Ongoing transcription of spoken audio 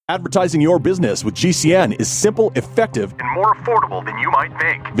Advertising your business with GCN is simple, effective, and more affordable than you might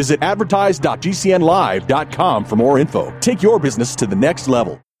think. Visit advertise.gcnlive.com for more info. Take your business to the next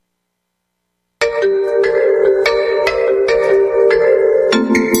level.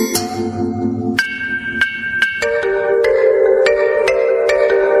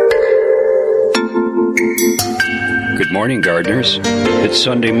 Good morning, gardeners. It's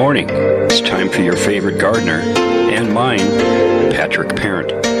Sunday morning. It's time for your favorite gardener, and mine, Patrick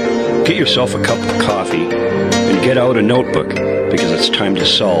Parent. Get yourself a cup of coffee and get out a notebook, because it's time to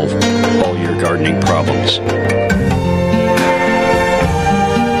solve all your gardening problems.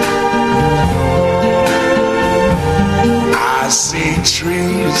 I see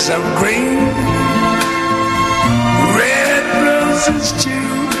trees of green, red roses too.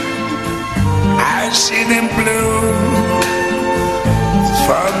 I see them bloom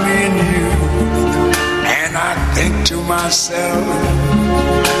for me and you, and I think to myself,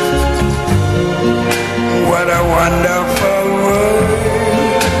 what a wonderful world.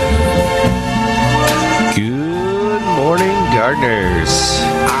 Good morning, gardeners.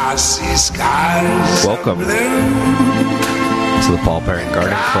 I see skies Welcome of blue, to the Paul Parent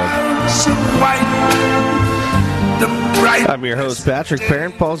Garden Club. clouds of white, the bright. I'm your host, Patrick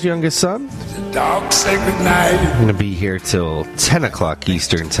Parent, Paul's youngest son. Dog say goodnight. I'm going to be here till 10 o'clock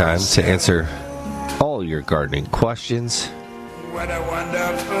Eastern Time to answer all your gardening questions. What a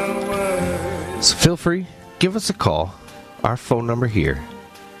wonderful world. So feel free, give us a call. Our phone number here,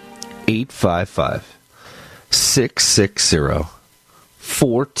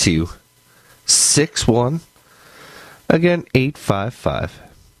 855-660-4261. Again,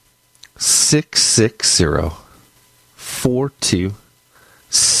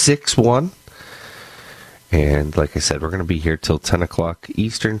 855-660-4261. And like I said, we're going to be here till 10 o'clock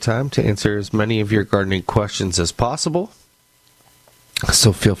Eastern Time to answer as many of your gardening questions as possible.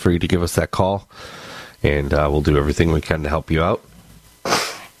 So feel free to give us that call, and we'll do everything we can to help you out.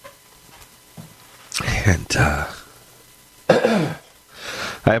 And I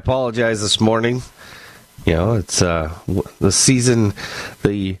apologize this morning. You know, it's the season,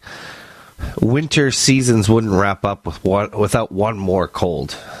 the winter seasons wouldn't wrap up without one more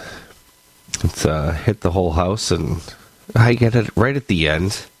cold. It's hit the whole house, and I get it right at the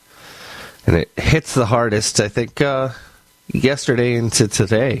end. And it hits the hardest, I think, yesterday into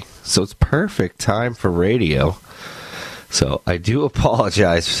today. So it's perfect time for radio. So I do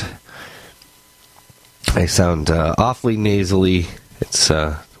apologize. I sound awfully nasally. It's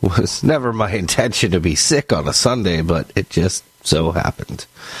was never my intention to be sick on a Sunday, but it just so happened.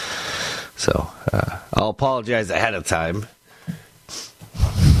 So I'll apologize ahead of time.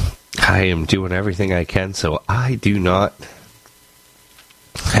 I am doing everything I can so I do not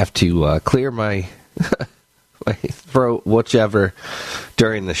have to clear my my throat, whichever,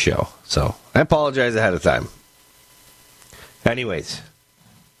 during the show. So I apologize ahead of time. Anyways,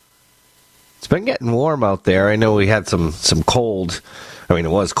 it's been getting warm out there. I know we had some cold. I mean,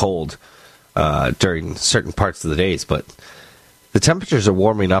 it was cold during certain parts of the days, but the temperatures are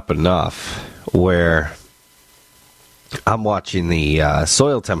warming up enough where I'm watching the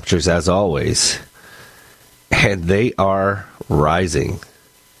soil temperatures, as always, and they are rising.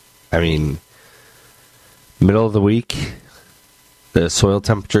 I mean, middle of the week, the soil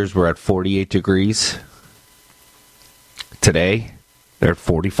temperatures were at 48 degrees. Today, they're at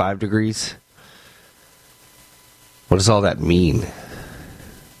 45 degrees. What does all that mean? It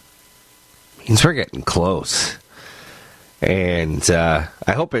means we're getting close. And I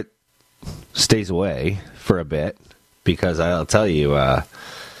hope it stays away for a bit, because I'll tell you,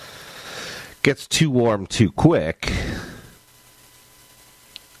 gets too warm too quick,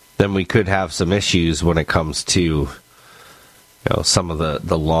 then we could have some issues when it comes to, some of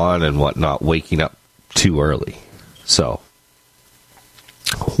the lawn and whatnot waking up too early. So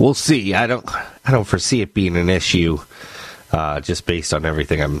we'll see. I don't foresee it being an issue, just based on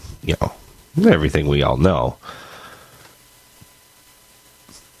everything everything we all know.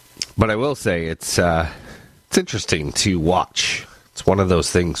 But I will say it's interesting to watch. It's one of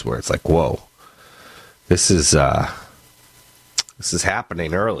those things where it's like, whoa, this is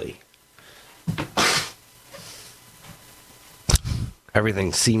happening early.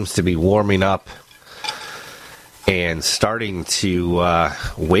 Everything seems to be warming up and starting to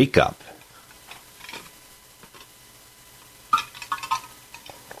wake up.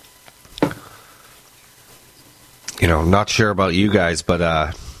 Not sure about you guys,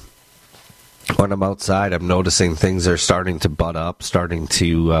 but when I'm outside, I'm noticing things are starting to bud up, starting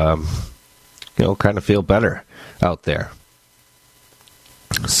to, kind of feel better out there.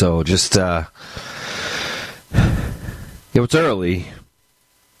 So just, it's early,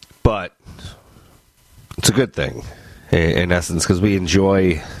 But it's a good thing, in essence, because we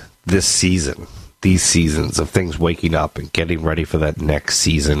enjoy this season, these seasons of things waking up and getting ready for that next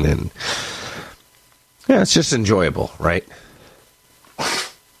season. And yeah, it's just enjoyable, right?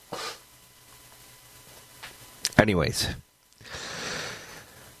 Anyways,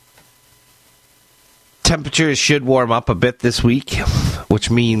 temperatures should warm up a bit this week,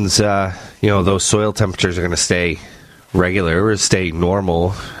 which means, those soil temperatures are going to stay regular or stay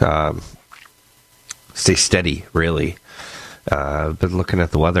normal, stay steady, really. I've been looking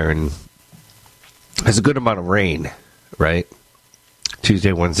at the weather, and there's a good amount of rain, right?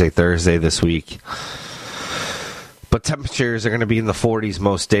 Tuesday, Wednesday, Thursday this week. But temperatures are going to be in the 40s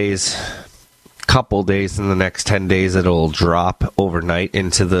most days. Couple days in the next 10 days it'll drop overnight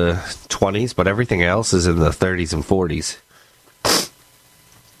into the 20s, but everything else is in the 30s and 40s.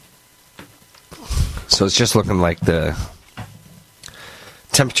 So it's just looking like the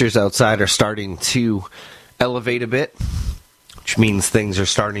temperatures outside are starting to elevate a bit, which means things are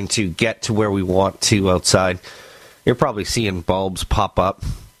starting to get to where we want to outside. You're probably seeing bulbs pop up.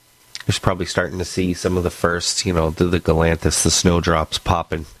 You're probably starting to see some of the first, the galanthus, the snowdrops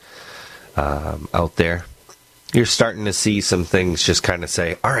popping out there. You're starting to see some things just kind of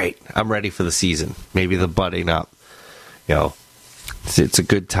say, all right, I'm ready for the season. Maybe the budding up. It's a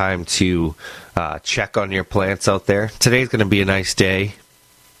good time to check on your plants out there. Today's going to be a nice day,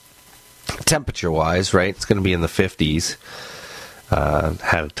 temperature-wise, right? It's going to be in the 50s.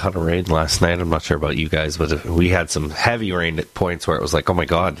 Had a ton of rain last night. I'm not sure about you guys, but we had some heavy rain at points where it was like, oh my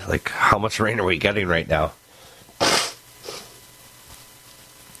God, like how much rain are we getting right now?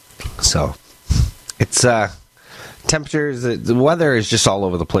 So, it's temperatures, the weather is just all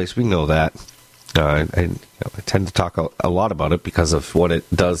over the place. We know that. I tend to talk a lot about it because of what it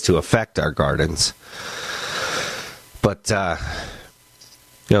does to affect our gardens. But,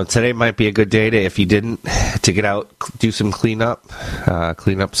 today might be a good day if you didn't, to get out, do some cleanup,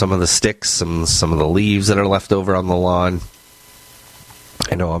 clean up some of the sticks, some of the leaves that are left over on the lawn.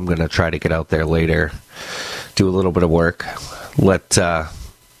 I know I'm going to try to get out there later, do a little bit of work, let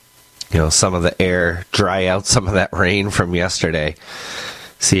some of the air dry out some of that rain from yesterday.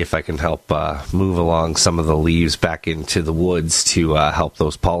 See if I can help move along some of the leaves back into the woods to help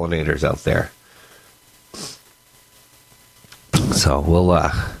those pollinators out there. So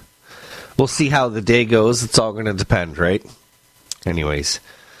we'll see how the day goes. It's all going to depend, right? Anyways,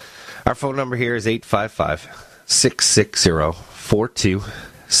 our phone number here is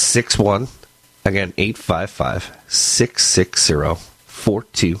 855-660-4261. Again,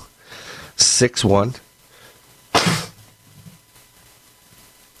 855-660-4261.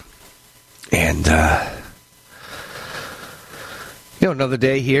 And, another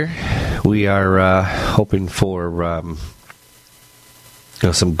day here. We are hoping for,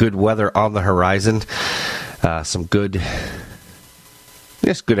 some good weather on the horizon. Some good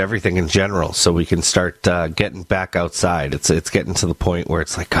everything in general, so we can start getting back outside. It's getting to the point where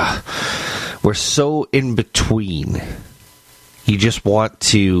it's like, we're so in between. You just want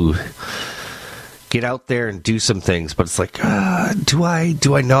to get out there and do some things, but it's like, do I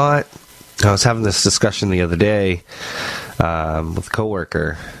not? I was having this discussion the other day with a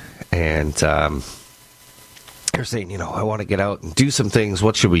coworker, and they're saying, I want to get out and do some things.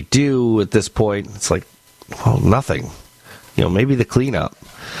 What should we do at this point? It's like, well, nothing. Maybe the cleanup.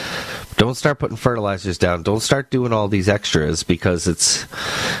 Don't start putting fertilizers down. Don't start doing all these extras because it's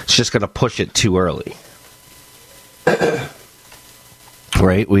just going to push it too early.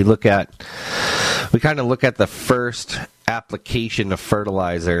 Right? We kind of look at the first application of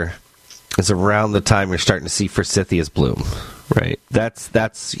fertilizer is around the time you're starting to see forsythias bloom, right? That's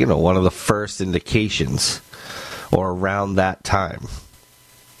one of the first indications, or around that time.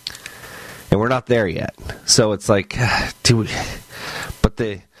 And we're not there yet. So it's like, but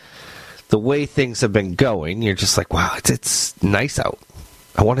the way things have been going, you're just like, wow, it's nice out.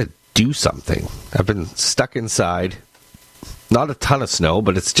 I want to do something. I've been stuck inside. Not a ton of snow,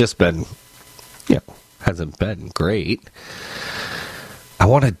 but it's just been, hasn't been great. I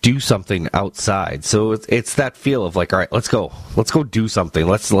want to do something outside. So it's that feel of like, all right, let's go do something.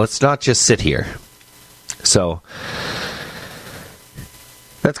 Let's not just sit here. So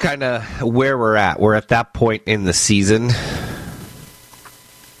that's kind of where we're at. We're at that point in the season,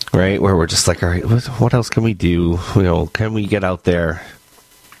 right, where we're just like, all right, what else can we do? Can we get out there?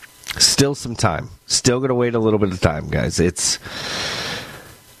 Still some time. Still going to wait a little bit of time, guys. It's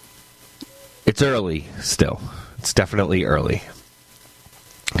early still. It's definitely early.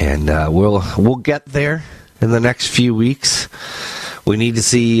 And we'll get there in the next few weeks. we need to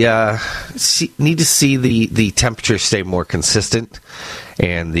see the temperature stay more consistent,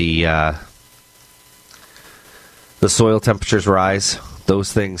 and the soil temperatures rise.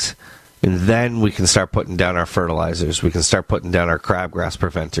 Those things. And then we can start putting down our fertilizers. We can start putting down our crabgrass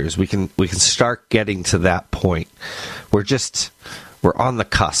preventers. We can start getting to that point. We're on the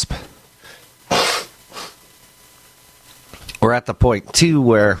cusp. We're at the point too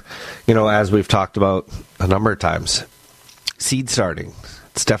where, as we've talked about a number of times, seed starting.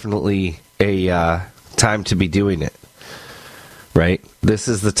 It's definitely a time to be doing it. Right? This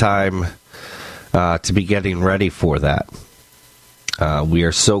is the time to be getting ready for that. We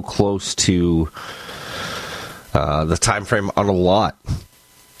are so close to the time frame on a lot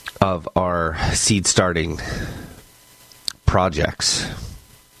of our seed starting projects.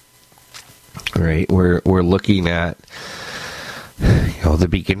 Right, we're looking at the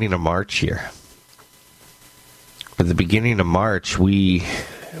beginning of March here. At the beginning of March, we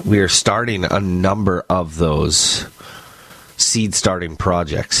are starting a number of those seed starting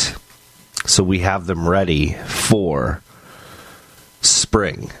projects, so we have them ready for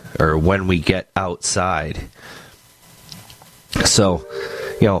spring, or when we get outside. So,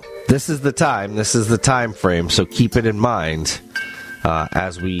 this is the time frame, so keep it in mind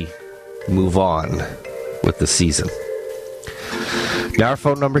as we move on with the season. Now our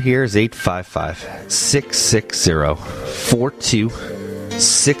phone number here is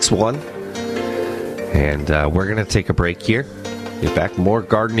 855-660-4261, and we're going to take a break here. Get back more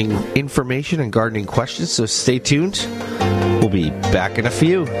gardening information and gardening questions, so stay tuned. We'll be back in a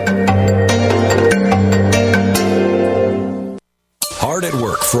few. Hard at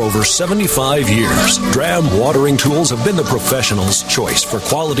work for over 75 years, Dram watering tools have been the professional's choice for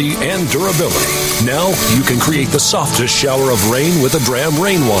quality and durability. Now you can create the softest shower of rain with a Dram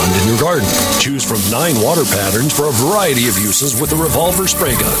rain wand in your garden. Choose from 9 water patterns for a variety of uses with the revolver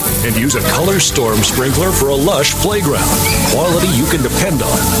spray gun, and use a color storm sprinkler for a lush playground. Quality you can depend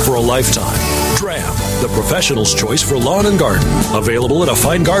on for a lifetime. Dram, the professional's choice for lawn and garden. Available at a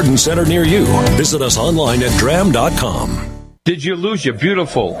fine garden center near you. Visit us online at dram.com. Did you lose your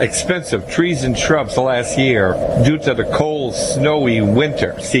beautiful, expensive trees and shrubs last year due to the cold, snowy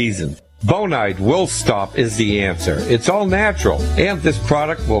winter season? Bonide Will Stop is the answer. It's all natural, and this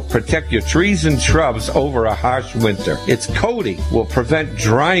product will protect your trees and shrubs over a harsh winter. Its coating will prevent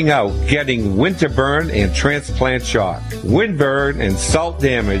drying out, getting winter burn and transplant shock, wind burn and salt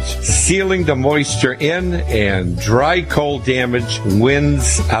damage, sealing the moisture in, and dry cold damage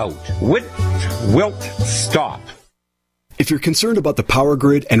winds out. Wilt Stop. If you're concerned about the power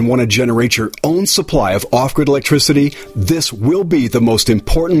grid and want to generate your own supply of off-grid electricity, this will be the most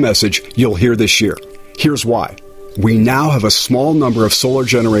important message you'll hear this year. Here's why. We now have a small number of solar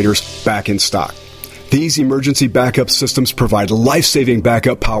generators back in stock. These emergency backup systems provide life-saving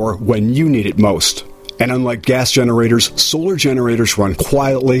backup power when you need it most. And unlike gas generators, solar generators run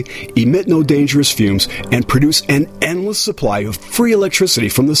quietly, emit no dangerous fumes, and produce an endless supply of free electricity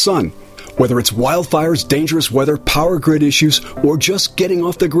from the sun. Whether it's wildfires, dangerous weather, power grid issues, or just getting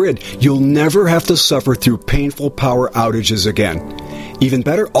off the grid, you'll never have to suffer through painful power outages again. Even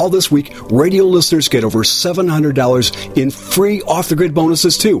better, all this week, radio listeners get over $700 in free off-the-grid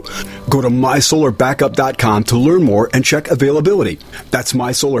bonuses, too. Go to mysolarbackup.com to learn more and check availability. That's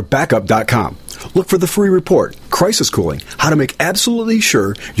mysolarbackup.com. Look for the free report, Crisis Cooling, how to make absolutely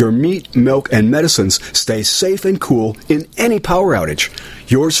sure your meat, milk, and medicines stay safe and cool in any power outage.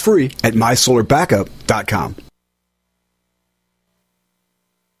 Yours free at mysolarbackup.com.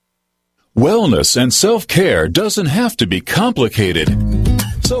 Wellness and self-care doesn't have to be complicated.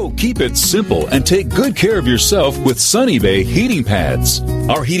 So keep it simple and take good care of yourself with Sunny Bay heating pads.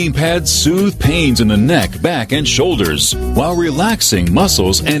 Our heating pads soothe pains in the neck, back, and shoulders while relaxing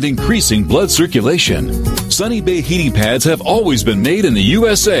muscles and increasing blood circulation. Sunny Bay heating pads have always been made in the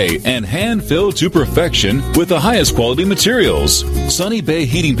USA and hand-filled to perfection with the highest quality materials. Sunny Bay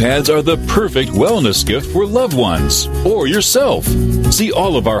heating pads are the perfect wellness gift for loved ones or yourself. See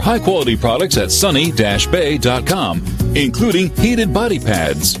all of our high-quality products at sunny-bay.com, including heated body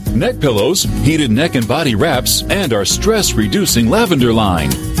pads, neck pillows, heated neck and body wraps, and our stress-reducing lavender line.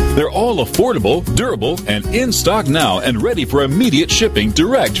 They're all affordable, durable, and in stock now and ready for immediate shipping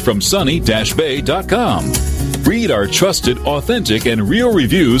direct from sunny-bay.com. Read our trusted, authentic, and real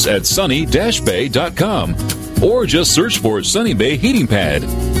reviews at sunny-bay.com or just search for Sunny Bay Heating Pad.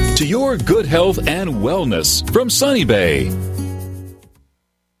 To your good health and wellness from Sunny Bay.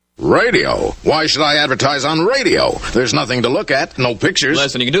 Radio? Why should I advertise on radio? There's nothing to look at, no pictures.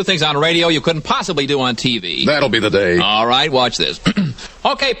 Listen, you can do things on radio you couldn't possibly do on TV. That'll be the day. All right, watch this.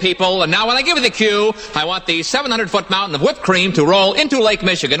 Okay, people, and now when I give you the cue, I want the 700-foot mountain of whipped cream to roll into Lake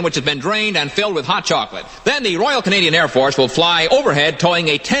Michigan, which has been drained and filled with hot chocolate. Then the Royal Canadian Air Force will fly overhead towing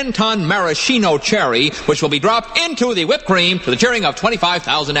a 10-ton maraschino cherry, which will be dropped into the whipped cream to the cheering of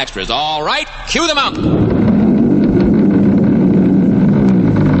 25,000 extras. All right, cue the mountain. Cue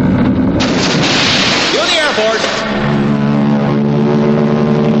the Air Force.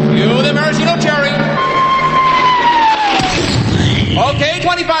 Cue the maraschino cherry. Okay,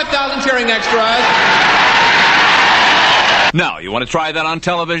 25,000 cheering extras. Now, you want to try that on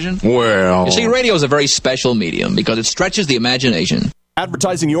television? Well... You see, radio is a very special medium because it stretches the imagination.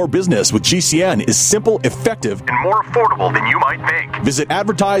 Advertising your business with GCN is simple, effective, and more affordable than you might think. Visit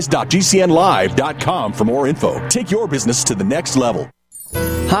advertise.gcnlive.com for more info. Take your business to the next level.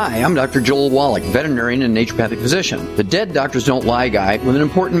 Hi, I'm Dr. Joel Wallach, veterinarian and naturopathic physician. The Dead Doctors Don't Lie guy with an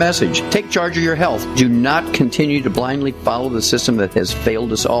important message. Take charge of your health. Do not continue to blindly follow the system that has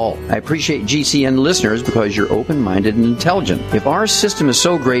failed us all. I appreciate GCN listeners because you're open-minded and intelligent. If our system is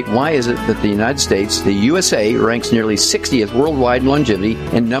so great, why is it that the United States, the USA, ranks nearly 60th worldwide in longevity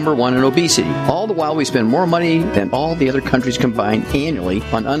and number 1 in obesity? All the while we spend more money than all the other countries combined annually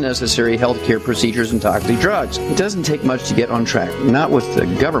on unnecessary health care procedures and toxic drugs. It doesn't take much to get on track. Not with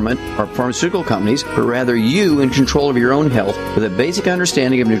the government or pharmaceutical companies, but rather you in control of your own health with a basic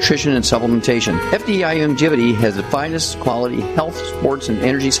understanding of nutrition and supplementation. FDI Longevity has the finest quality health, sports, and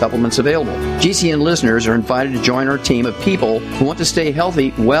energy supplements available. GCN listeners are invited to join our team of people who want to stay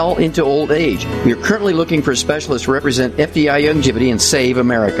healthy well into old age. We are currently looking for specialists to represent FDI Longevity and Save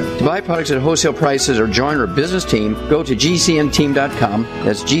America. To buy products at wholesale prices or join our business team, go to GCNteam.com.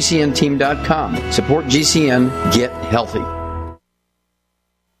 That's GCNteam.com. Support GCN. Get healthy.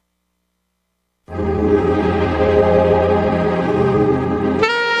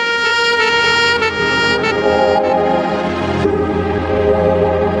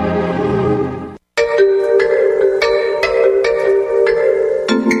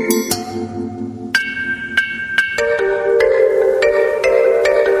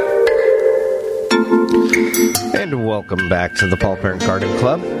 Welcome back to the Paul Parent Garden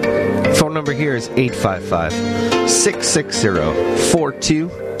Club. Phone number here is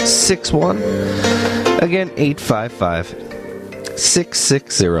 855-660-4261. Again,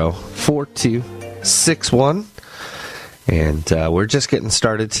 855-660-4261. And we're just getting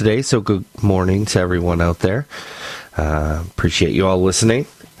started today, so good morning to everyone out there. Appreciate you all listening,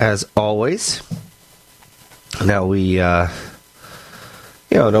 as always. Now we,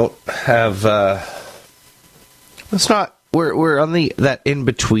 don't have... It's not. We're on that in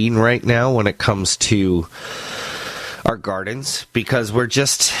between right now when it comes to our gardens because we're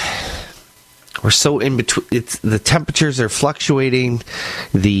so in between. The temperatures are fluctuating.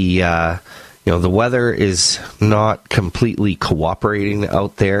 The weather is not completely cooperating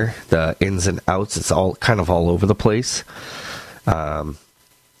out there. The ins and outs. It's all kind of all over the place.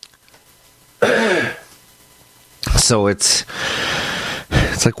 So it's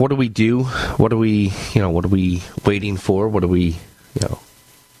like, what do we do? What are we waiting for? What are we,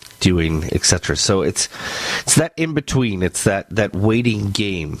 doing, etc. So it's that in between. It's that waiting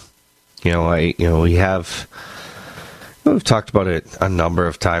game. We've talked about it a number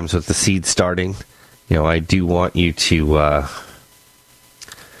of times with the seed starting. I do want you to,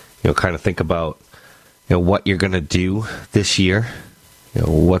 kind of think about, what you're going to do this year.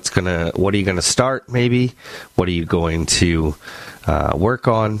 What are you going to start maybe? What are you going to work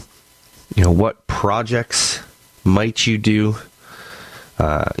on? What projects might you do?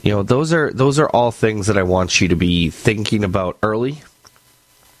 Those are all things that I want you to be thinking about early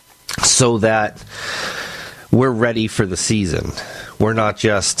so that we're ready for the season. We're not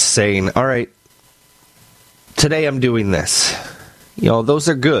just saying, all right, today I'm doing this. Those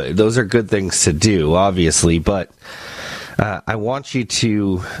are good. Those are good things to do, obviously, but I want you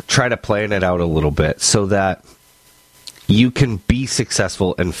to try to plan it out a little bit so that you can be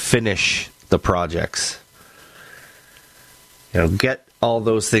successful and finish the projects. Get all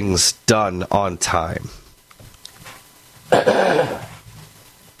those things done on time.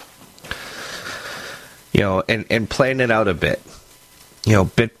 And plan it out a bit.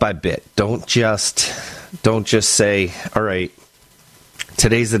 Bit by bit. Don't just say, all right,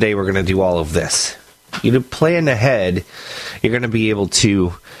 today's the day we're going to do all of this. Plan ahead. You're going to be able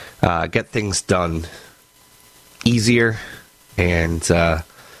to get things done easier and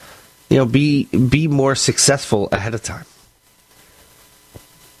be more successful ahead of time.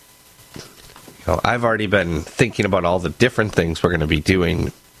 I've already been thinking about all the different things we're going to be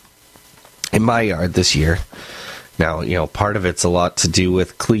doing in my yard this year. Now, part of it's a lot to do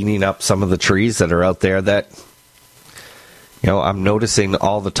with cleaning up some of the trees that are out there that I'm noticing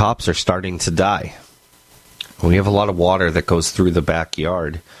all the tops are starting to die. We have a lot of water that goes through the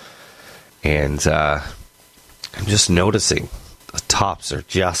backyard, and I'm just noticing the tops are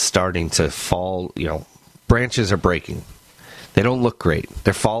just starting to fall. Branches are breaking. They don't look great.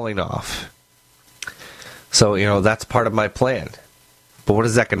 They're falling off. So, that's part of my plan. But what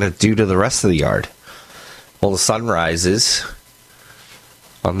is that going to do to the rest of the yard? Well, the sun rises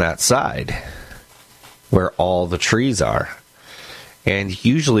on that side where all the trees are. And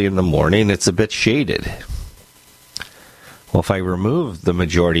usually in the morning, it's a bit shaded. Well, if I remove the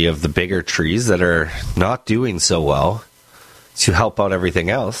majority of the bigger trees that are not doing so well to help out everything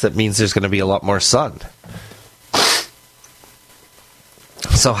else, that means there's going to be a lot more sun.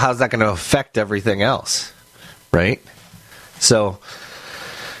 So how's that going to affect everything else, right? So,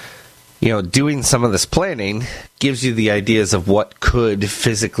 doing some of this planning gives you the ideas of what could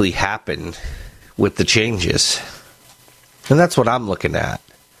physically happen with the changes. And that's what I'm looking at.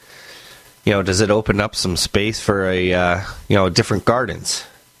 Does it open up some space for different gardens?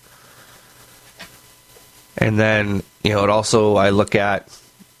 And then, it also, I look at,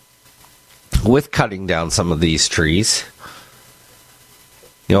 with cutting down some of these trees,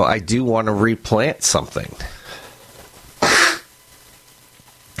 I do want to replant something.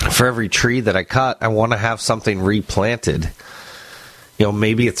 For every tree that I cut, I want to have something replanted.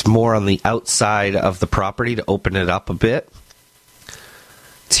 Maybe it's more on the outside of the property to open it up a bit,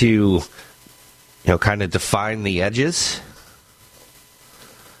 to kind of define the edges.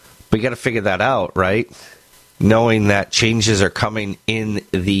 But you got to figure that out, right? Knowing that changes are coming in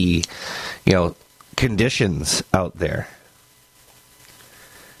the, conditions out there.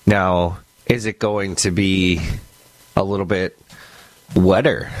 Now, is it going to be a little bit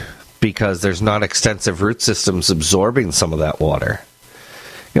wetter because there's not extensive root systems absorbing some of that water?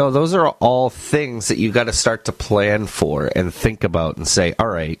 Those are all things that you got to start to plan for and think about and say, all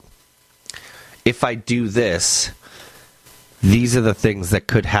right, if I do this, these are the things that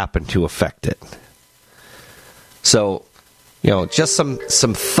could happen to affect it. So, just some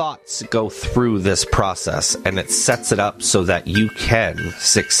thoughts go through this process, and it sets it up so that you can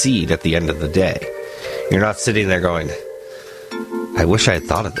succeed at the end of the day. You're not sitting there going, I wish I had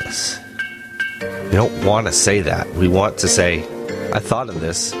thought of this. We don't want to say that. We want to say, I thought of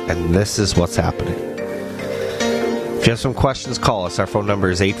this, and this is what's happening. If you have some questions, call us. Our phone number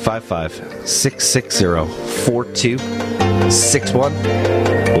is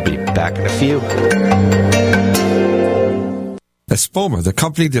 855-660-4261. We'll be back in a few. Espoma, the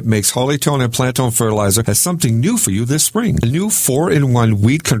company that makes Hollytone and Plantone fertilizer, has something new for you this spring. A new 4-in-1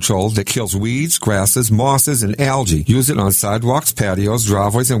 weed control that kills weeds, grasses, mosses, and algae. Use it on sidewalks, patios,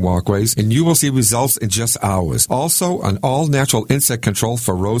 driveways, and walkways, and you will see results in just hours. Also, an all-natural insect control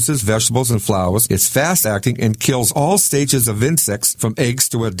for roses, vegetables, and flowers. It's fast-acting and kills all stages of insects from eggs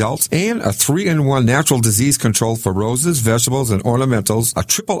to adults. And a 3-in-1 natural disease control for roses, vegetables, and ornamentals. A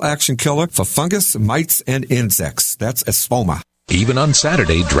triple-action killer for fungus, mites, and insects. That's Espoma. Even on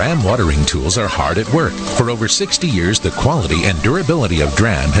Saturday, Dram watering tools are hard at work. For over 60 years, the quality and durability of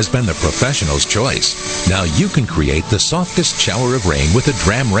Dram has been the professional's choice. Now you can create the softest shower of rain with a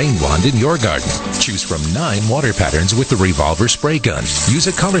Dram rain wand in your garden. Choose from 9 water patterns with the revolver spray gun. Use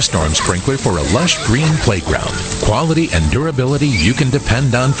a Color Storm sprinkler for a lush green playground. Quality and durability you can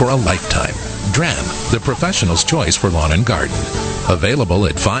depend on for a lifetime. Dram, the professional's choice for lawn and garden. Available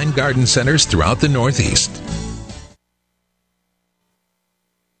at fine garden centers throughout the Northeast.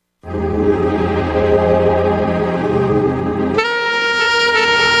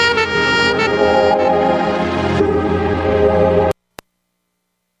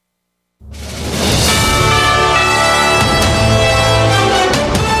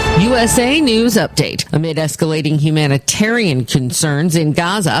 USA News Update. Amid escalating humanitarian concerns in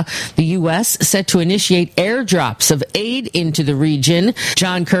Gaza, the U.S. set to initiate airdrops of aid into the region.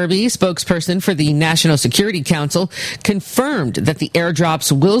 John Kirby, spokesperson for the National Security Council, confirmed that the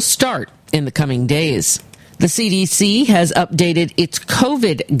airdrops will start in the coming days. The CDC has updated its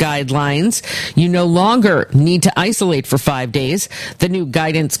COVID guidelines. You no longer need to isolate for 5 days. The new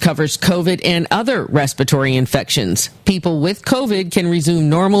guidance covers COVID and other respiratory infections. People with COVID can resume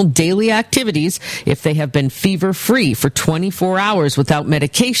normal daily activities if they have been fever-free for 24 hours without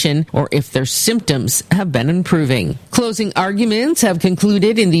medication or if their symptoms have been improving. Closing arguments have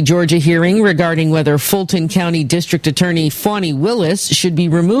concluded in the Georgia hearing regarding whether Fulton County District Attorney Fani Willis should be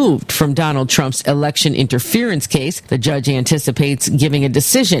removed from Donald Trump's election interference case. The judge anticipates giving a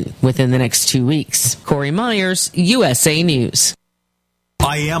decision within the next 2 weeks. Corey Myers, USA News.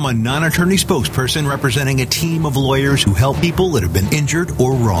 I am a non-attorney spokesperson representing a team of lawyers who help people that have been injured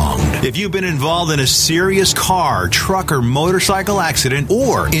or wronged. If you've been involved in a serious car, truck, or motorcycle accident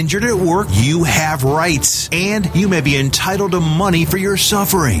or injured at work, you have rights, and you may be entitled to money for your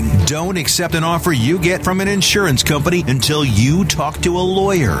suffering. Don't accept an offer you get from an insurance company until you talk to a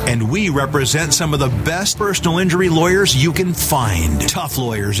lawyer. And we represent some of the best personal injury lawyers you can find. Tough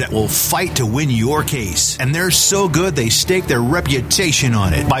lawyers that will fight to win your case. And they're so good they stake their reputation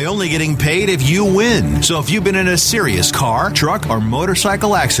on it by only getting paid if you win. So if you've been in a serious car, truck, or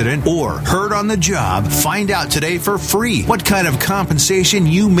motorcycle accident or hurt on the job, find out today for free what kind of compensation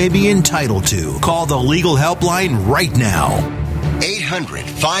you may be entitled to. Call the legal helpline right now.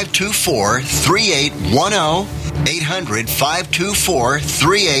 800-524-3810.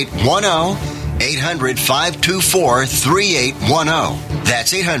 800-524-3810. 800-524-3810.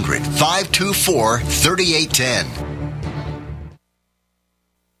 That's 800-524-3810.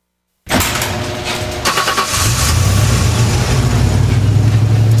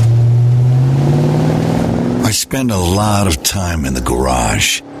 I spend a lot of time in the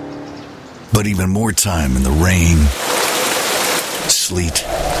garage, but even more time in the rain, sleet,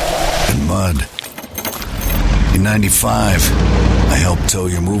 and mud. In 95, I helped tow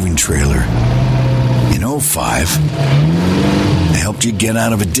your moving trailer. In 05, I helped you get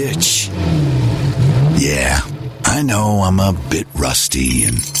out of a ditch. Yeah, I know I'm a bit rusty,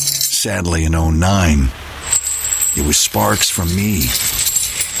 and sadly in 09, it was sparks from me,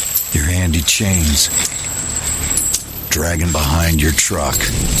 your handy chains, dragging behind your truck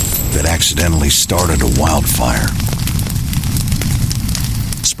that accidentally started a wildfire.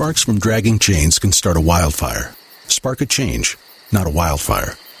 Sparks from dragging chains can start a wildfire. Spark a change, not a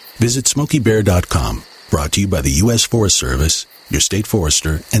wildfire. Visit SmokeyBear.com. Brought to you by the U.S. Forest Service, your state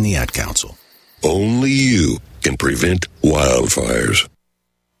forester, and the Ad Council. Only you can prevent wildfires.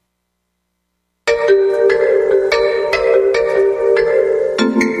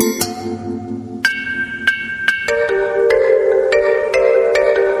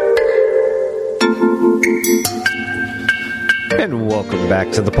 And welcome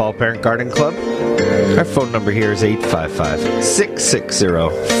back to the Paul Parent Garden Club. Our phone number here is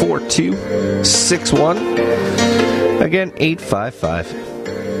 855-660-4261. Again,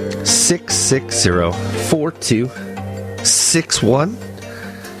 855-660-4261.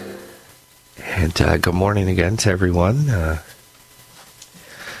 And good morning again to everyone. The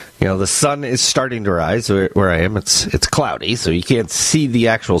sun is starting to rise where I am. It's cloudy, so you can't see the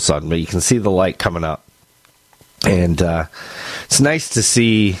actual sun, but you can see the light coming up. And it's nice to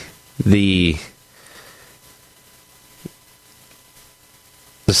see the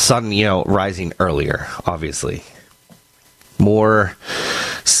sun, rising earlier, obviously. More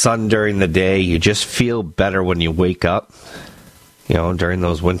sun during the day. You just feel better when you wake up. During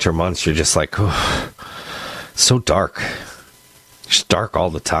those winter months, you're just like, oh, so dark. It's dark all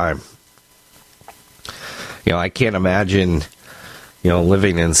the time. I can't imagine,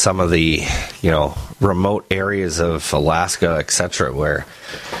 living in some of the, remote areas of Alaska, etc., where,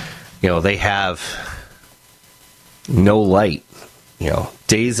 they have no light,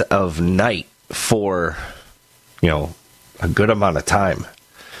 days of night for, a good amount of time.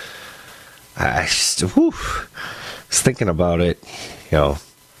 I just, was thinking about it,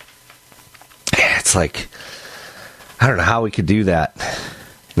 it's like, I don't know how we could do that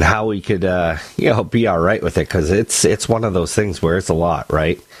and how we could, be all right with it, because it's one of those things where it's a lot,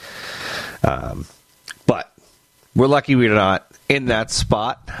 right? But we're lucky we're not in that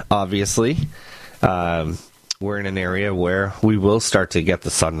spot, obviously. We're in an area where we will start to get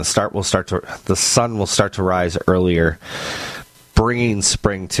the sun. The sun will start to rise earlier, bringing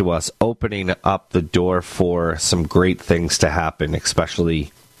spring to us, opening up the door for some great things to happen,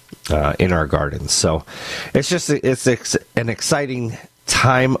 especially in our gardens. So it's an exciting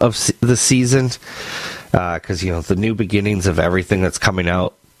time of the season, because the new beginnings of everything that's coming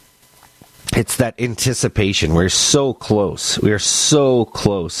out. It's that anticipation. We're so close. We are so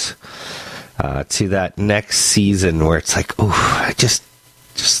close to that next season where it's like, oh, just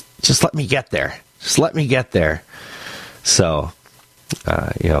let me get there. Just let me get there. So,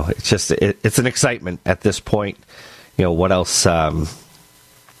 it's just it's an excitement at this point. What else? All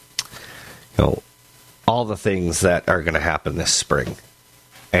the things that are going to happen this spring,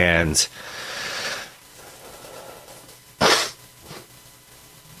 and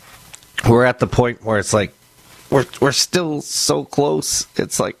we're at the point where it's like we're still so close.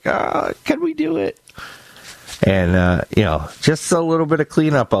 It's like, can we do it? And just a little bit of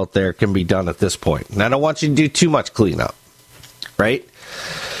cleanup out there can be done at this point. And I don't want you to do too much cleanup, right?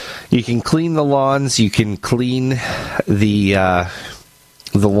 You can clean the lawns. You can clean the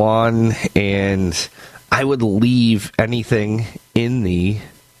the lawn, and I would leave anything in the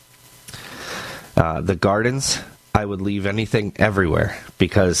gardens. I would leave anything everywhere,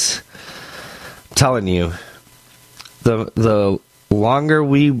 because I'm telling you, the longer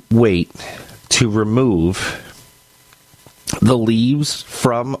we wait to remove the leaves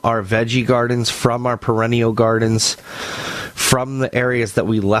from our veggie gardens, from our perennial gardens, from the areas that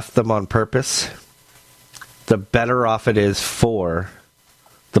we left them on purpose, the better off it is for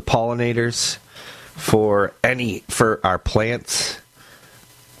the pollinators, for our plants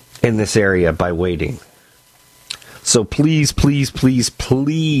in this area by waiting. So please, please, please,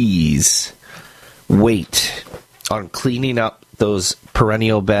 please wait on cleaning up those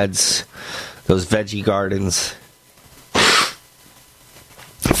perennial beds, those veggie gardens,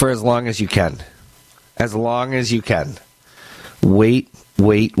 for as long as you can. As long as you can. Wait.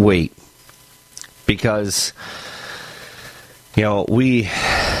 Because,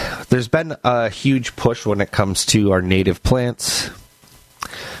 there's been a huge push when it comes to our native plants,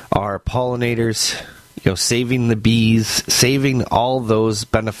 our pollinators, saving the bees, saving all those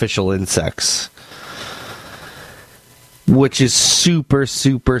beneficial insects, which is super,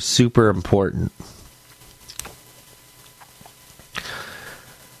 super, super important.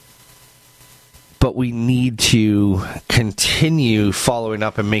 But we need to continue following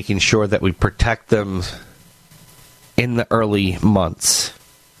up and making sure that we protect them in the early months.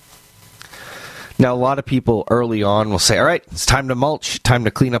 Now, a lot of people early on will say, all right, it's time to mulch, time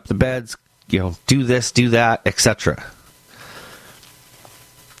to clean up the beds, do this, do that, etc.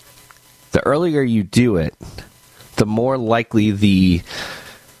 The earlier you do it, the more likely the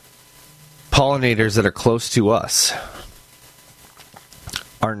pollinators that are close to us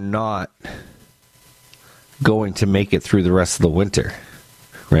are not going to make it through the rest of the winter,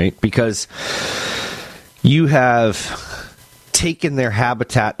 right? Because you have taken their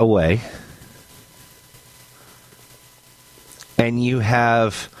habitat away, and you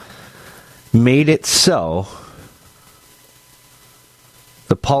have made it so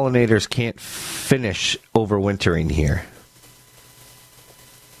the pollinators can't finish overwintering here.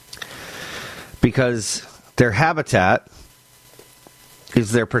 Because their habitat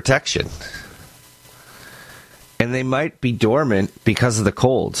is their protection. And they might be dormant because of the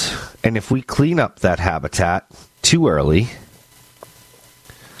colds. And if we clean up that habitat too early,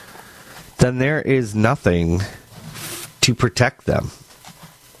 then there is nothing to protect them.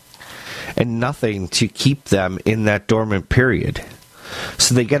 And nothing to keep them in that dormant period.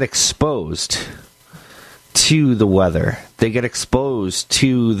 So they get exposed to the weather. They get exposed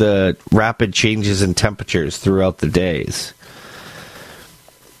to the rapid changes in temperatures throughout the days.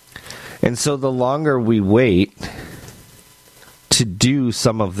 And so the longer we wait to do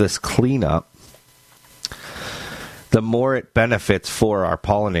some of this cleanup, the more it benefits for our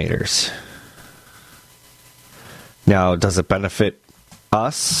pollinators. Now, does it benefit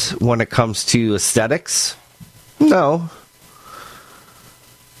us when it comes to aesthetics? No.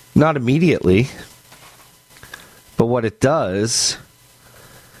 Not immediately. But what it does,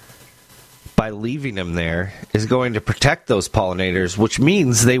 by leaving them there, is going to protect those pollinators, which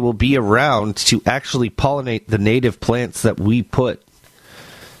means they will be around to actually pollinate the native plants that we put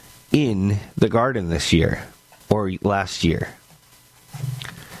in the garden this year or last year.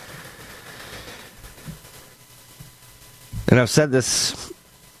 And I've said this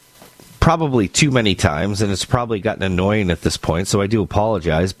probably too many times, and it's probably gotten annoying at this point, so I do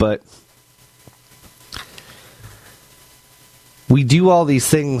apologize, but we do all these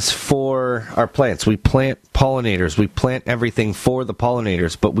things for our plants. We plant pollinators. We plant everything for the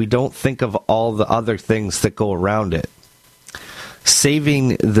pollinators, but we don't think of all the other things that go around it.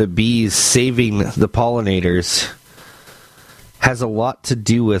 Saving the bees, saving the pollinators has a lot to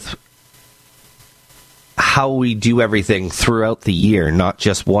do with how we do everything throughout the year, not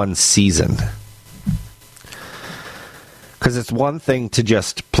just one season. Because it's one thing to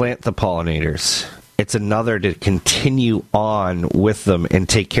just plant the pollinators. It's another to continue on with them and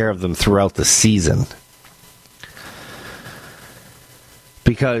take care of them throughout the season.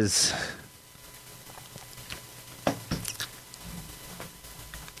 Because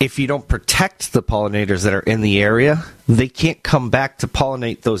if you don't protect the pollinators that are in the area, they can't come back to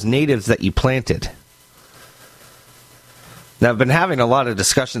pollinate those natives that you planted. Now, I've been having a lot of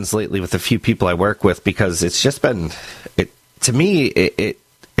discussions lately with a few people I work with, because it's just been, to me,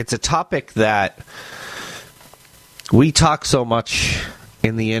 it's a topic that we talk so much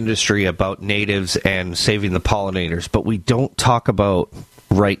in the industry about natives and saving the pollinators, but we don't talk about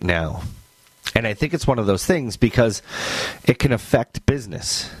right now. And I think it's one of those things because it can affect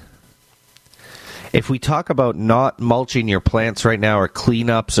business. if we talk about not mulching your plants right now, or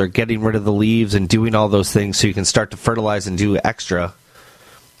cleanups, or getting rid of the leaves and doing all those things so you can start to fertilize and do extra,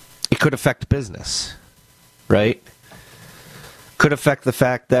 it could affect business, right? Could affect the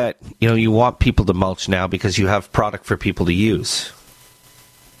fact that, you want people to mulch now because you have product for people to use.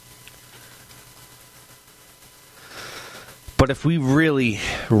 But if we really,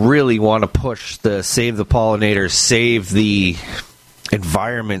 really want to push the save the pollinators, save the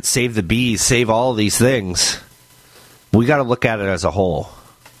environment, save the bees, save all these things, we got to look at it as a whole.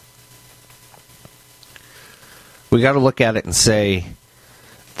 We got to look at it and say,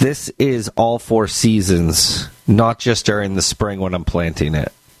 this is all 4 seasons, not just during the spring when I'm planting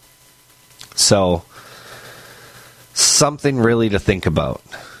it. So, something really to think about.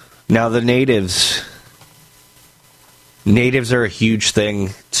 Now, the natives are a huge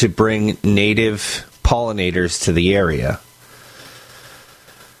thing to bring native pollinators to the area.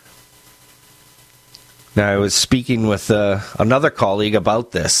 Now, I was speaking with another colleague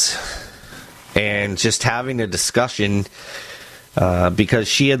about this, and just having a discussion because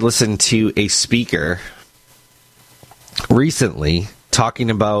she had listened to a speaker recently talking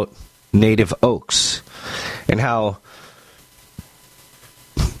about native oaks and how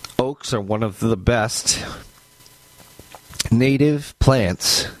oaks are one of the best native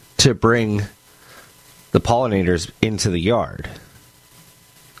plants to bring the pollinators into the yard.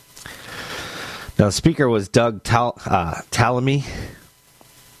 Now, the speaker was Doug Tallamy.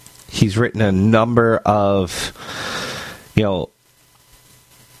 He's written a number of,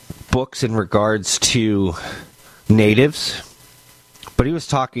 books in regards to natives, but he was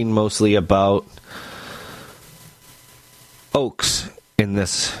talking mostly about oaks in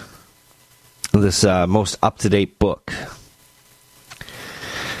this most up-to-date book.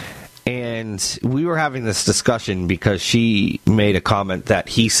 And we were having this discussion because she made a comment that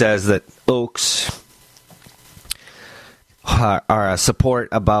he says that oaks are support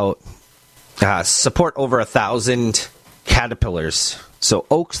over 1,000 caterpillars. So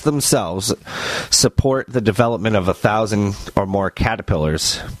oaks themselves support the development of 1,000 or more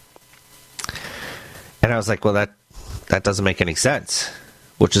caterpillars. And I was like, well, that doesn't make any sense.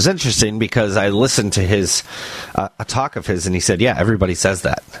 Which is interesting because I listened to his a talk of his, and he said, yeah, everybody says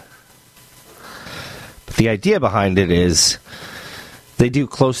that. But the idea behind it is they do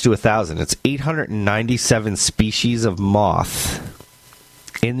close to 1,000. It's 897 species of moth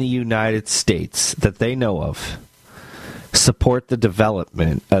in the United States that they know of support the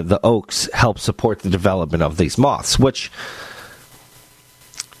development. The oaks help support the development of these moths, which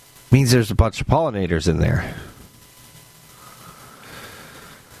means there's a bunch of pollinators in there.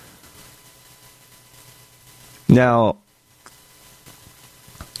 Now,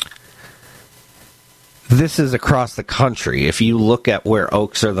 this is across the country. If you look at where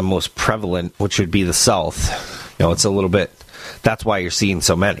oaks are the most prevalent, which would be the South, it's a little bit, that's why you're seeing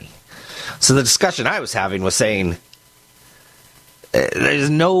so many. So the discussion I was having was saying, there's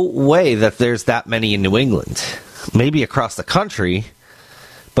no way that there's that many in New England. Maybe across the country,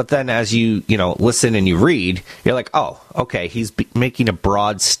 but then as you listen and you read, you're like, oh, okay, he's making a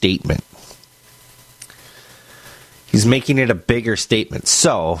broad statement. He's making it a bigger statement.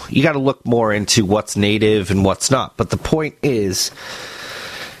 So you got to look more into what's native and what's not. But the point is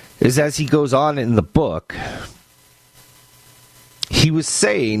as he goes on in the book, he was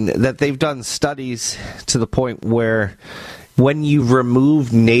saying that they've done studies to the point where when you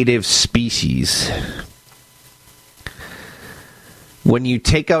remove native species, when you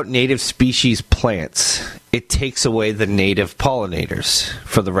take out native species plants, it takes away the native pollinators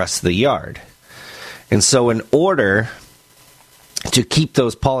for the rest of the yard. And so in order to keep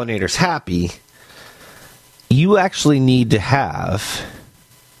those pollinators happy, you actually need to have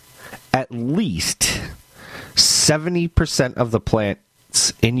at least 70% of the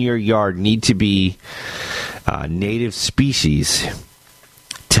plants in your yard need to be native species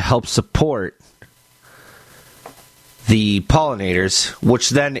to help support the pollinators,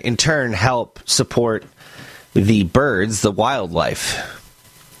 which then in turn help support the birds, the wildlife.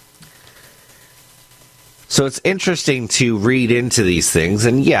 So it's interesting to read into these things,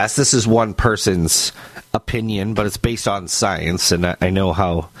 and yes, this is one person's opinion, but it's based on science, and I know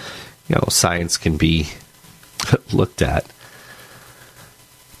how science can be looked at.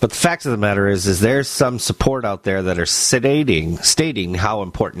 But the fact of the matter is there's some support out there that are stating how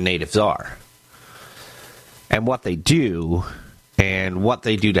important natives are, and what they do, and what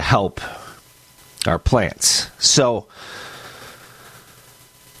they do to help our plants. So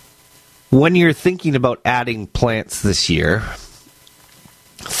when you're thinking about adding plants this year,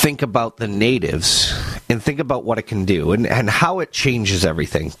 think about the natives and think about what it can do and how it changes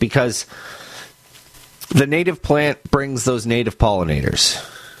everything. Because The native plant brings those native pollinators,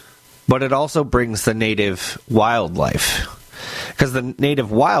 but it also brings the native wildlife, because the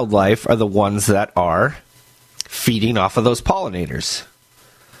native wildlife are the ones that are feeding off of those pollinators.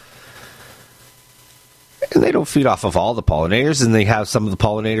 And they don't feed off of all the pollinators, and they have some of the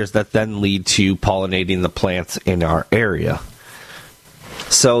pollinators that then lead to pollinating the plants in our area.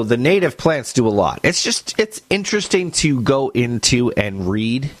 So the native plants do a lot. It's interesting to go into and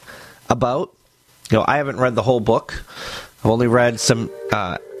read about. I haven't read the whole book. I've only read some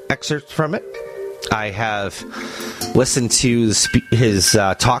excerpts from it. I have listened to his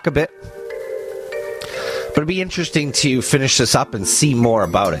talk a bit. But it'd be interesting to finish this up and see more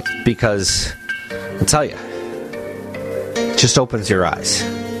about it, because I'll tell you, it just opens your eyes.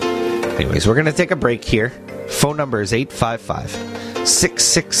 Anyways, we're going to take a break here. Phone number is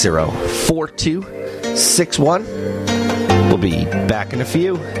 855-660-4261. We'll be back in a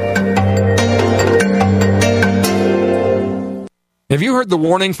few. Have you heard the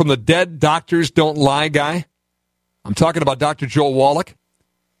warning from the Dead Doctors Don't Lie guy? I'm talking about Dr. Joel Wallach.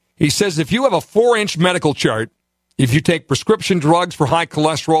 He says if you have a 4-inch medical chart, if you take prescription drugs for high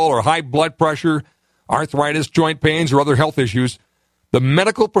cholesterol or high blood pressure, arthritis, joint pains, or other health issues, the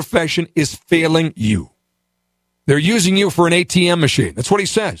medical profession is failing you. They're using you for an ATM machine. That's what he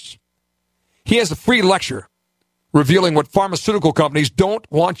says. He has a free lecture revealing what pharmaceutical companies don't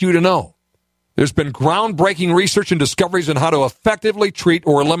want you to know. There's been groundbreaking research and discoveries on how to effectively treat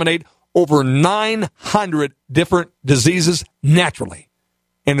or eliminate over 900 different diseases naturally.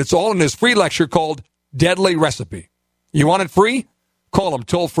 And it's all in his free lecture called Deadly Recipe. You want it free? Call him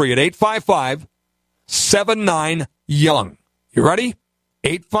toll free at 855-79-YOUNG. You ready?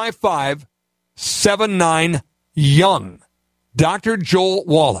 855-79-YOUNG. Dr. Joel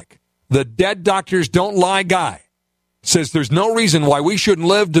Wallach, the Dead Doctors Don't Lie guy, says there's no reason why we shouldn't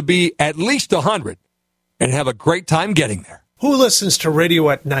live to be at least 100 and have a great time getting there. Who listens to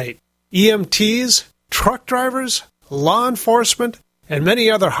radio at night? EMTs, truck drivers, law enforcement, and many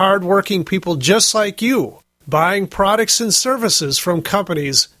other hard-working people just like you, buying products and services from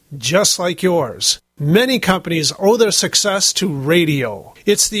companies just like yours. Many companies owe their success to radio.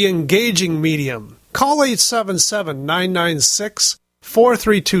 It's the engaging medium. Call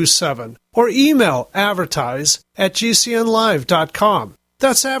 877-996-4327 or email advertise@gcnlive.com.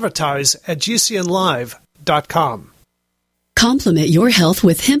 That's advertise@gcnlive.com. Complement your health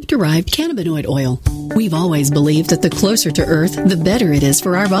with hemp-derived cannabinoid oil. We've always believed that the closer to Earth, the better it is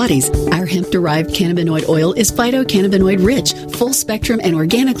for our bodies. Our hemp-derived cannabinoid oil is phytocannabinoid-rich, full-spectrum, and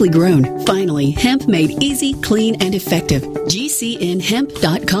organically grown. Finally, hemp made easy, clean, and effective.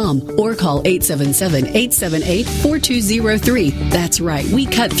 GCNhemp.com or call 877-878-4203. That's right, we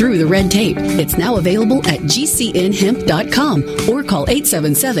cut through the red tape. It's now available at GCNhemp.com or call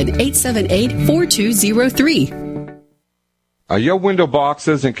 877-878-4203. Are your window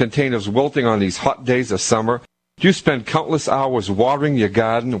boxes and containers wilting on these hot days of summer? Do you spend countless hours watering your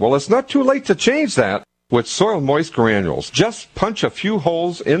garden? Well, it's not too late to change that with Soil Moist Granules. Just punch a few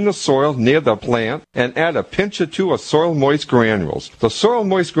holes in the soil near the plant and add a pinch or two of Soil Moist Granules. The Soil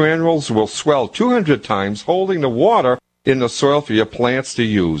Moist Granules will swell 200 times, holding the water in the soil for your plants to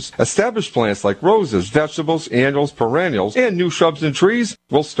use. Established plants like roses, vegetables, annuals, perennials, and new shrubs and trees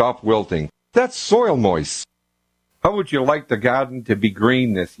will stop wilting. That's Soil Moist. How would you like the garden to be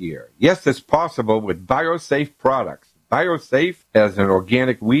green this year? Yes, it's possible with BioSafe products. BioSafe as an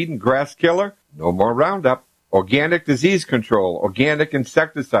organic weed and grass killer, no more Roundup. Organic disease control, organic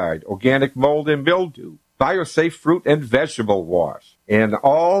insecticide, organic mold and mildew. BioSafe fruit and vegetable wash. And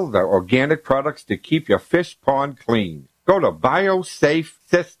all the organic products to keep your fish pond clean. Go to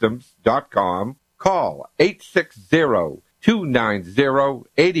biosafesystems.com. Call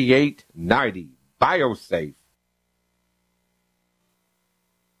 860-290-8890. BioSafe.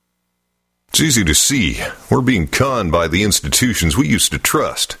 It's easy to see. We're being conned by the institutions we used to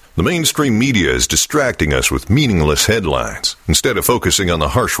trust. The mainstream media is distracting us with meaningless headlines instead of focusing on the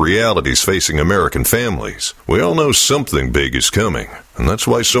harsh realities facing American families. We all know something big is coming, and that's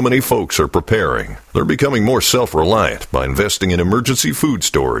why so many folks are preparing. They're becoming more self-reliant by investing in emergency food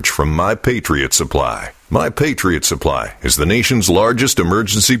storage from My Patriot Supply. My Patriot Supply is the nation's largest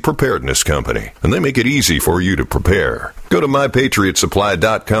emergency preparedness company, and they make it easy for you to prepare. Go to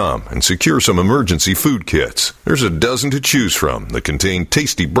MyPatriotSupply.com and secure some emergency food kits. There's a dozen to choose from that contain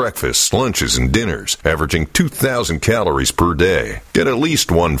tasty breakfasts, lunches, and dinners, averaging 2,000 calories per day. Get at least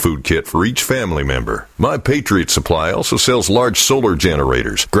one food kit for each family member. My Patriot Supply also sells large solar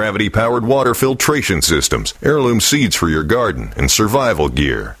generators, gravity-powered water filtration systems, heirloom seeds for your garden, and survival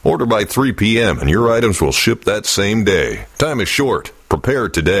gear. Order by 3 p.m. and your items will ship that same day. Time is short. Prepare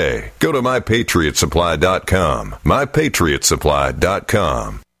today. Go to MyPatriotSupply.com.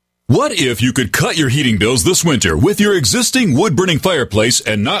 MyPatriotSupply.com. What if you could cut your heating bills this winter with your existing wood-burning fireplace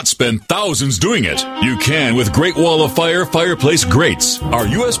and not spend thousands doing it? You can with Great Wall of Fire fireplace grates. Our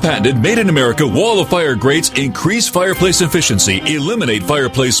U.S. patented made-in-America Wall of Fire grates increase fireplace efficiency, eliminate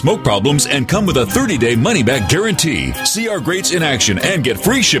fireplace smoke problems, and come with a 30-day money-back guarantee. See our grates in action and get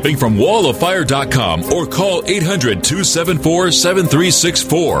free shipping from walloffire.com or call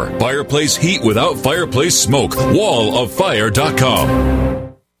 800-274-7364. Fireplace heat without fireplace smoke. walloffire.com.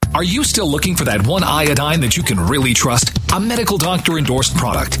 Are you still looking for that one iodine that you can really trust? A medical doctor endorsed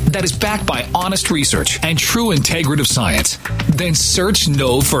product that is backed by honest research and true integrative science? Then search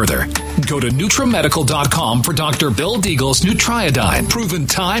no further. Go to NutriMedical.com for Dr. Bill Deagle's Nutriodine, proven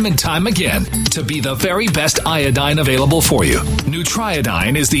time and time again to be the very best iodine available for you.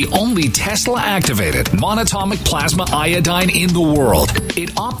 Nutriodine is the only Tesla-activated monatomic plasma iodine in the world.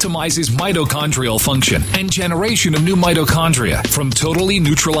 It optimizes mitochondrial function and generation of new mitochondria from totally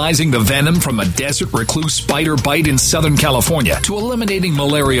neutralizing the venom from a desert recluse spider bite in Southern California to eliminating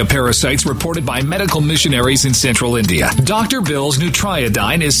malaria parasites reported by medical missionaries in central India. Dr. Bill's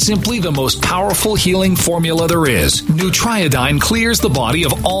Nutriodine is simply the most powerful healing formula there is. Nutriodine clears the body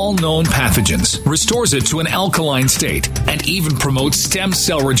of all known pathogens, restores it to an alkaline state, and even promotes stem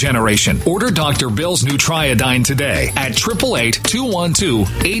cell regeneration. Order Dr. Bill's Nutriodine today at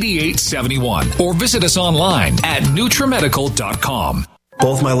 888-212-8871 or visit us online at NutriMedical.com.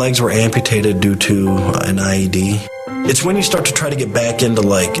 Both my legs were amputated due to an IED. It's when you start to try to get back into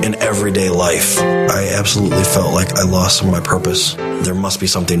like an everyday life. I absolutely felt like I lost some of my purpose. There must be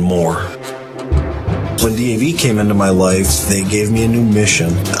something more. When DAV came into my life, they gave me a new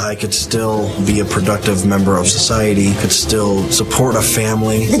mission. I could still be a productive member of society, could still support a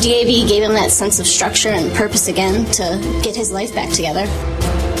family. The DAV gave him that sense of structure and purpose again to get his life back together.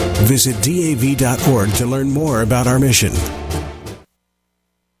 Visit DAV.org to learn more about our mission.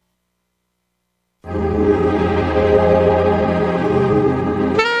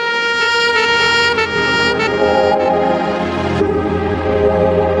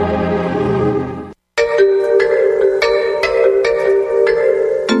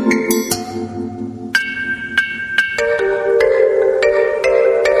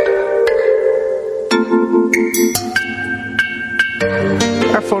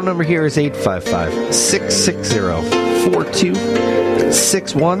 Here is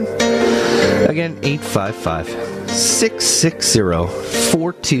 855-660-4261. Again,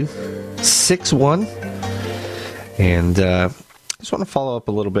 855-660-4261. And I just want to follow up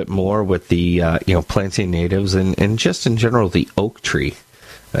a little bit more with the planting natives and just in general the oak tree.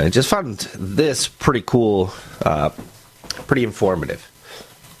 I just found this pretty cool, pretty informative.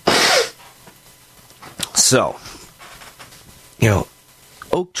 So,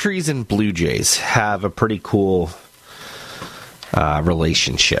 oak trees and blue jays have a pretty cool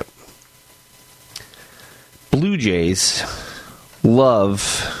relationship. Blue jays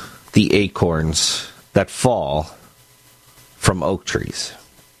love the acorns that fall from oak trees.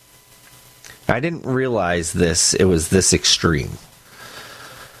 I didn't realize it was this extreme.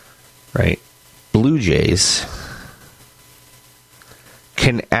 Right? Blue jays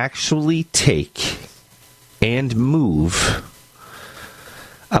can actually take and move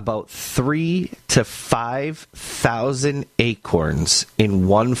about 3,000 to 5,000 acorns in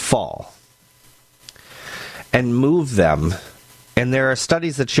one fall and move them, and there are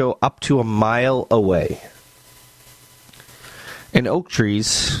studies that show up to a mile away. In oak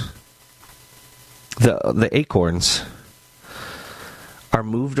trees, the acorns are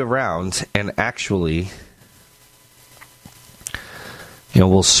moved around and actually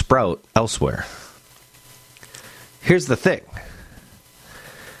will sprout elsewhere. Here's the thing.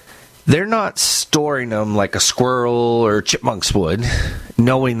 They're not storing them like a squirrel or chipmunks would,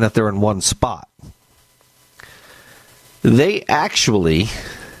 knowing that they're in one spot. They actually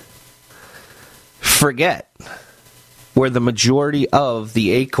forget where the majority of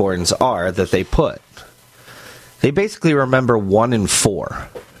the acorns are that they put. They basically remember 1 in 4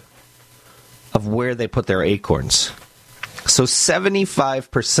 of where they put their acorns. So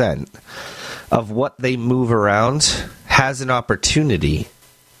 75% of what they move around has an opportunity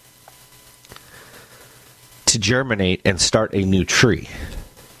to germinate and start a new tree.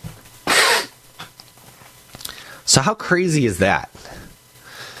 So how crazy is that?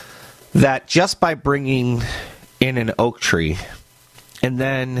 That just by bringing in an oak tree and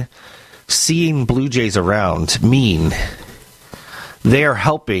then seeing blue jays around mean they are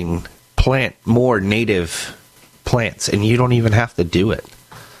helping plant more native plants, and you don't even have to do it.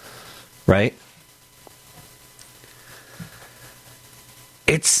 Right?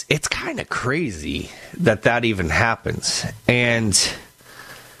 it's kind of crazy that even happens. And,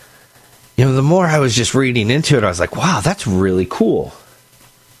 you know, the more I was just reading into it, I was like, wow, that's really cool.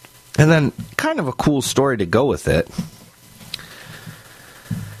 And then kind of a cool story to go with it.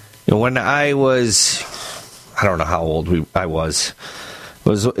 You know, when I was, I don't know how old I was.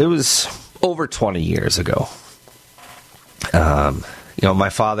 It was over 20 years ago. You know, my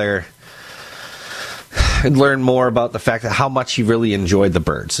father had learned more about the fact that how much he really enjoyed the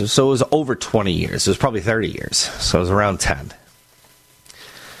birds. So it was over 20 years. It was probably 30 years. So it was around 10.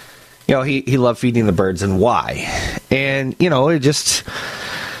 You know, he loved feeding the birds and why. And, you know, I just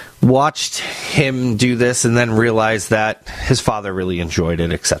watched him do this and then realized that his father really enjoyed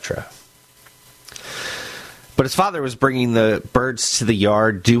it, etc. But his father was bringing the birds to the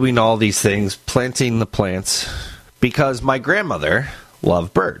yard, doing all these things, planting the plants, because my grandmother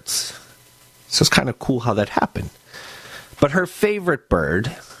loved birds. So it's kind of cool how that happened. But her favorite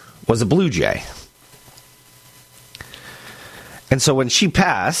bird was a blue jay. And so when she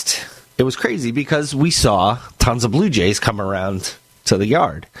passed, it was crazy because we saw tons of blue jays come around to the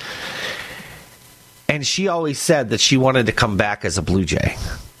yard. And she always said that she wanted to come back as a blue jay.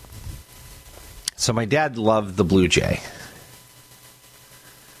 So my dad loved the blue jay.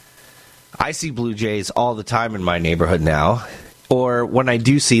 I see blue jays all the time in my neighborhood now. Or when I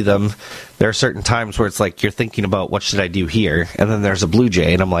do see them, there are certain times where it's like you're thinking about what should I do here, and then there's a blue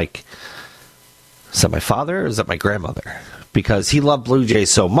jay, and I'm like, is that my father or is that my grandmother? Because he loved blue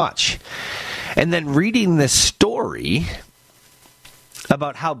jays so much. And then reading this story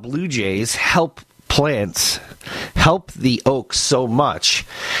about how blue jays help plants, help the oaks so much,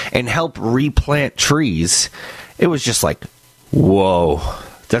 and help replant trees, it was just like, whoa,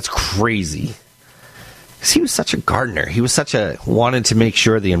 that's crazy. He was such a gardener. He was wanted to make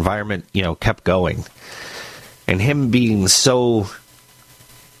sure the environment, you know, kept going. And him being so,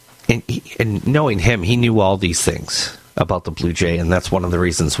 and knowing him, he knew all these things about the blue jay, and that's one of the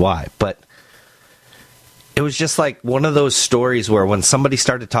reasons why. But it was just like one of those stories where when somebody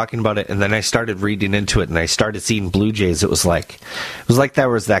started talking about it, and then I started reading into it, and I started seeing blue jays, it was like there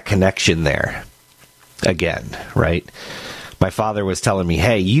was that connection there again, right? My father was telling me,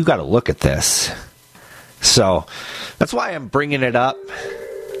 hey, you got to look at this. So that's why I'm bringing it up.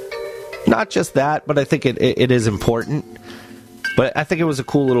 Not just that, but I think it is important. But I think it was a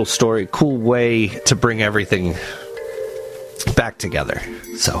cool little story, cool way to bring everything back together.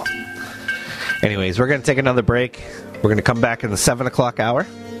 So anyways, we're going to take another break. We're going to come back in the 7 o'clock hour.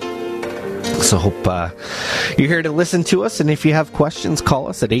 So hope you're here to listen to us. And if you have questions, call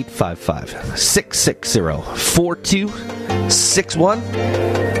us at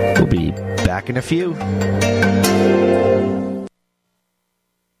 855-660-4261. We'll be back in a few.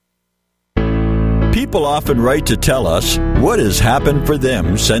 People often write to tell us what has happened for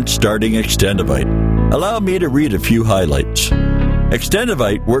them since starting Extendivite. Allow me to read a few highlights.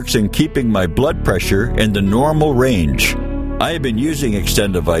 Extendivite works in keeping my blood pressure in the normal range. I have been using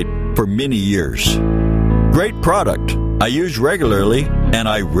Extendivite for many years. Great product. I use regularly and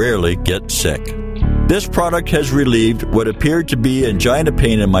I rarely get sick. This product has relieved what appeared to be angina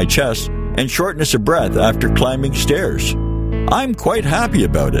pain in my chest and shortness of breath after climbing stairs. I'm quite happy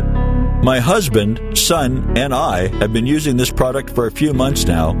about it. My husband, son, and I have been using this product for a few months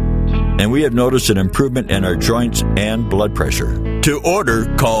now, and we have noticed an improvement in our joints and blood pressure. To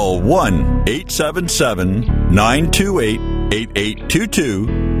order, call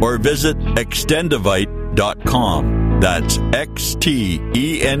 1-877-928-8822 or visit Extendivite.com. That's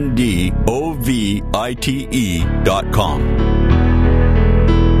Extendovite.com.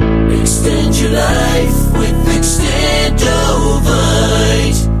 Extend your life with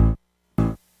Extendovite.